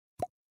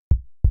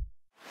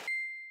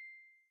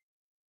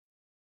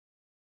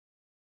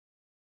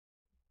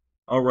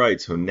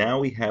Alright, so now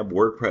we have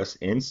WordPress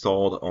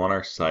installed on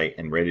our site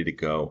and ready to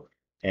go.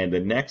 And the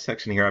next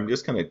section here, I'm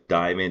just going to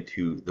dive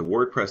into the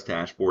WordPress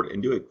dashboard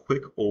and do a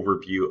quick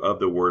overview of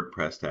the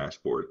WordPress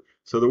dashboard.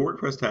 So the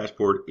WordPress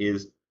dashboard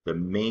is the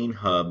main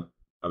hub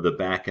of the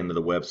back end of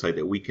the website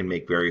that we can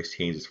make various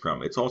changes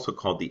from. It's also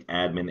called the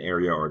admin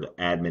area or the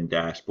admin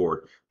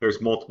dashboard. There's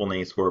multiple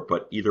names for it,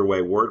 but either way,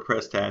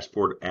 WordPress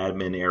dashboard,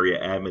 admin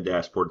area, admin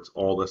dashboard, it's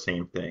all the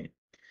same thing.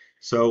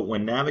 So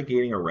when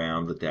navigating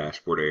around the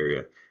dashboard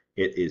area,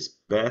 it is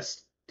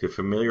best to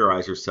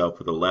familiarize yourself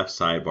with the left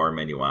sidebar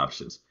menu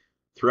options.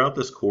 Throughout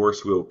this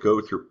course, we'll go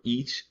through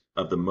each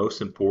of the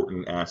most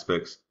important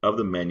aspects of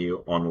the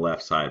menu on the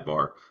left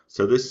sidebar.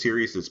 So this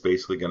series is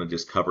basically going to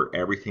just cover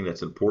everything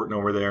that's important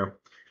over there.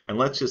 And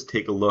let's just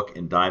take a look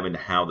and dive into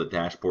how the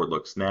dashboard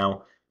looks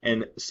now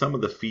and some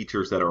of the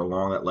features that are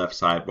along that left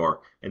sidebar.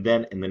 And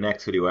then in the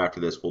next video after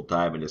this, we'll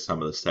dive into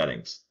some of the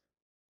settings.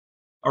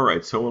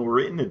 Alright, so when we're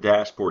in the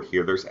dashboard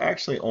here, there's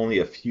actually only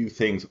a few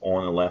things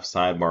on the left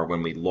sidebar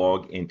when we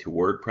log into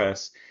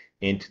WordPress,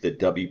 into the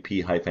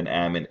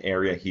WP-admin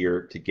area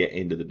here to get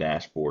into the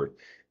dashboard.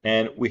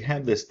 And we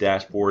have this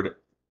dashboard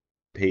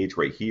page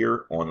right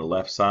here on the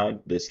left side,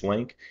 this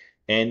link,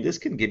 and this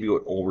can give you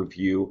an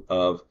overview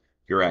of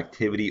your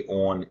activity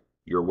on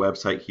your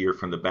website here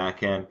from the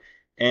back end.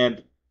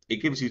 And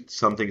it gives you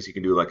some things you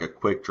can do like a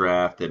quick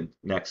draft and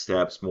next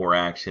steps, more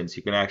actions.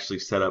 You can actually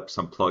set up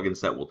some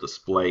plugins that will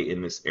display in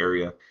this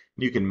area.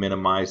 You can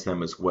minimize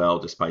them as well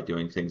just by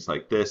doing things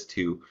like this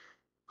to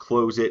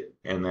close it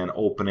and then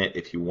open it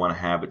if you want to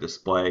have it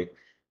display.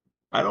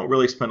 I don't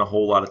really spend a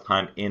whole lot of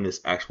time in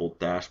this actual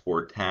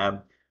dashboard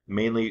tab.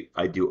 Mainly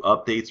I do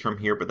updates from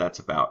here, but that's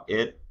about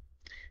it.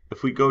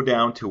 If we go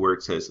down to where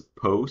it says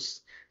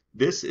posts,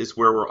 this is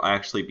where we'll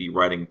actually be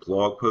writing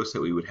blog posts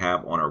that we would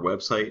have on our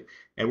website.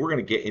 And we're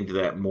going to get into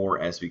that more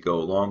as we go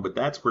along, but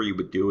that's where you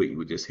would do it. You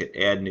would just hit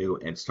add new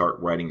and start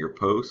writing your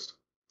post.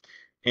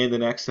 And the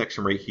next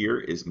section right here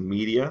is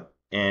media.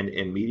 And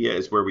in media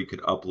is where we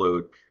could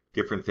upload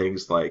different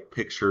things like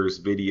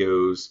pictures,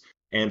 videos,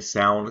 and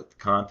sound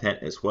content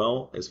as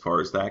well, as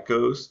far as that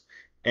goes.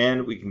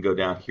 And we can go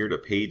down here to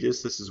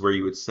pages. This is where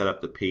you would set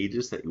up the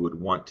pages that you would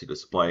want to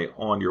display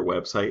on your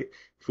website.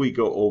 If we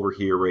go over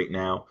here right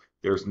now,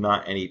 there's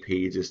not any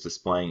pages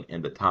displaying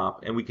in the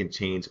top, and we can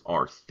change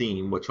our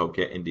theme, which I'll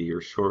get into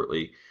here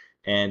shortly,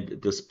 and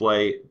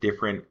display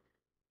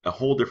a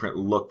whole different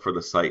look for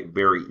the site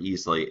very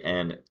easily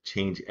and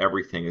change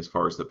everything as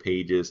far as the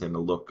pages and the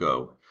look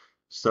go.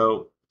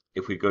 So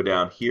if we go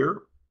down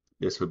here,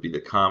 this would be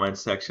the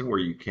comments section where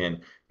you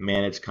can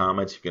manage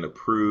comments, you can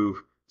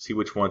approve, see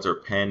which ones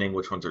are pending,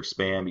 which ones are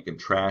spam, you can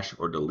trash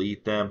or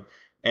delete them.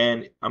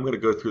 And I'm going to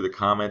go through the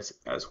comments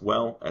as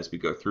well as we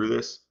go through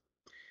this.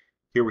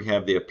 Here we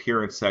have the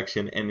appearance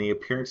section, and the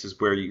appearance is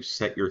where you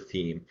set your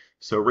theme.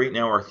 So right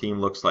now our theme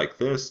looks like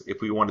this.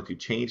 If we wanted to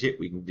change it,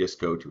 we can just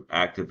go to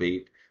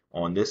activate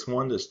on this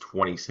one, this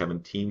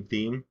 2017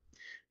 theme.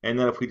 And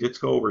then if we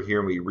just go over here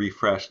and we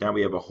refresh, now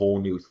we have a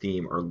whole new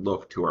theme or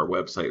look to our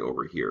website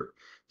over here.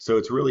 So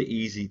it's really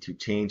easy to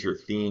change your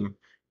theme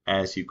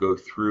as you go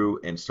through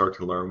and start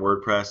to learn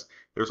WordPress.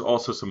 There's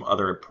also some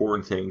other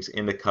important things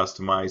in the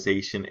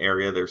customization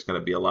area. There's going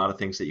to be a lot of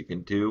things that you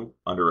can do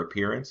under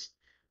appearance.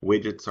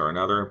 Widgets are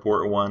another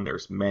important one.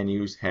 There's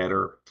menus,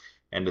 header,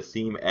 and the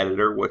theme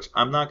editor, which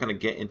I'm not going to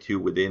get into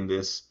within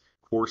this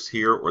course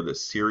here or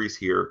this series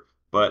here,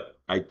 but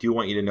I do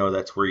want you to know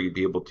that's where you'd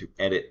be able to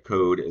edit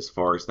code as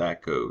far as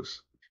that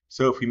goes.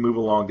 So if we move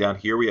along down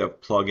here, we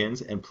have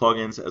plugins, and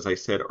plugins, as I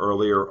said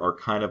earlier, are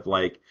kind of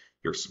like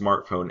your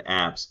smartphone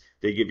apps.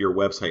 They give your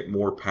website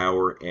more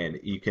power, and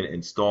you can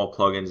install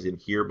plugins in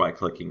here by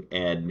clicking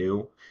add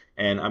new.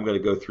 And I'm going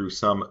to go through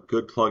some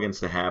good plugins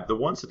to have. The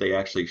ones that they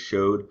actually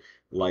showed,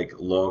 like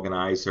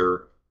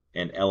Loganizer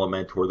and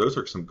Elementor, those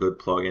are some good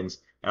plugins.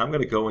 And I'm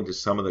going to go into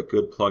some of the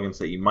good plugins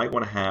that you might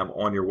want to have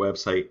on your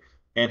website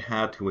and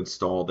how to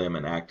install them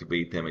and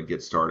activate them and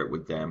get started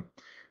with them.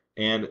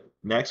 And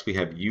next we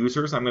have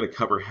users. I'm going to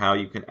cover how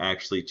you can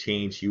actually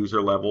change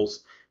user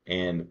levels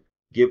and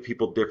give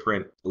people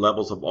different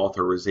levels of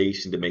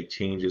authorization to make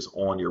changes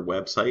on your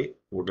website.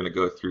 We're going to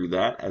go through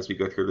that as we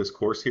go through this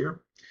course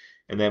here.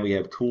 And then we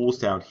have tools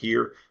down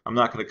here. I'm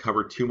not going to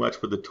cover too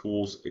much with the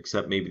tools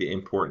except maybe the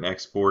import and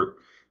export.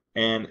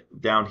 And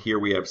down here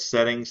we have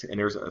settings, and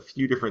there's a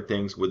few different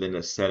things within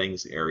the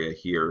settings area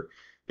here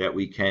that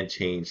we can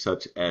change,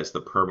 such as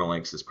the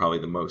permalinks is probably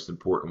the most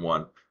important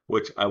one,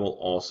 which I will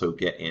also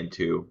get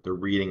into. The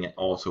reading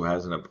also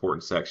has an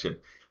important section.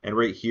 And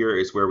right here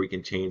is where we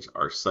can change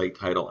our site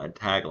title and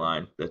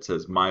tagline that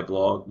says my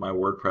blog, my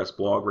WordPress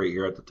blog right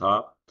here at the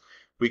top.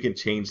 We can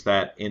change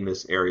that in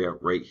this area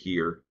right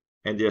here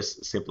and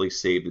just simply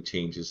save the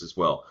changes as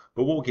well.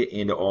 But we'll get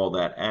into all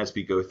that as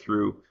we go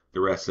through the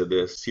rest of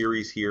this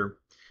series here.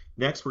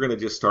 Next, we're going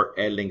to just start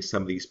editing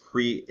some of these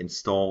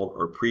pre-installed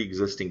or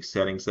pre-existing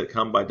settings that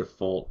come by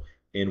default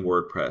in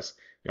WordPress.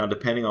 Now,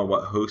 depending on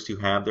what host you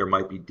have, there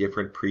might be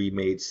different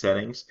pre-made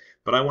settings,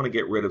 but I want to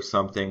get rid of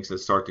some things and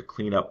start to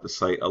clean up the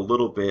site a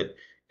little bit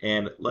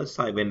And let's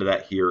dive into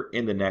that here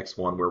in the next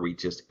one where we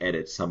just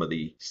edit some of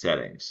the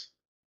settings.